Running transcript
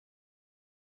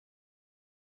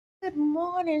Good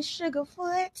morning,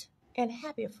 Sugarfoot, and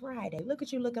happy Friday. Look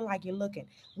at you looking like you're looking.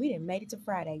 We didn't made it to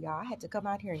Friday, y'all. I had to come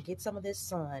out here and get some of this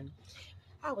sun.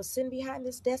 I was sitting behind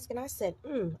this desk and I said,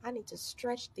 I need to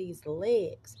stretch these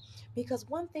legs because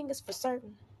one thing is for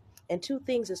certain and two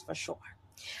things is for sure.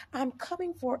 I'm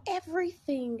coming for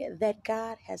everything that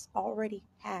God has already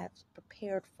has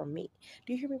prepared for me.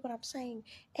 Do you hear me what I'm saying?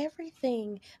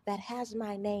 Everything that has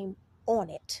my name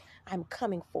on it, I'm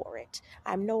coming for it.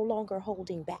 I'm no longer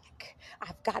holding back.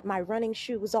 I've got my running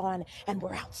shoes on and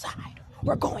we're outside.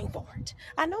 We're going for it.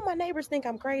 I know my neighbors think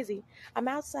I'm crazy. I'm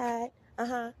outside.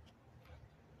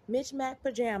 Mismatched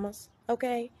pajamas,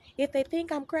 okay? If they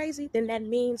think I'm crazy, then that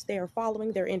means they're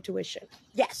following their intuition.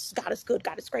 Yes, God is good.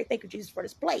 God is great. Thank you, Jesus, for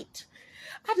this plate.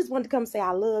 I just wanted to come say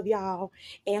I love y'all,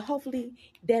 and hopefully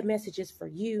that message is for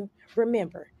you.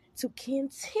 Remember to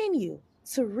continue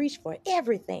to reach for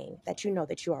everything that you know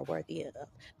that you are worthy of.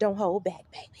 Don't hold back,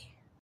 baby.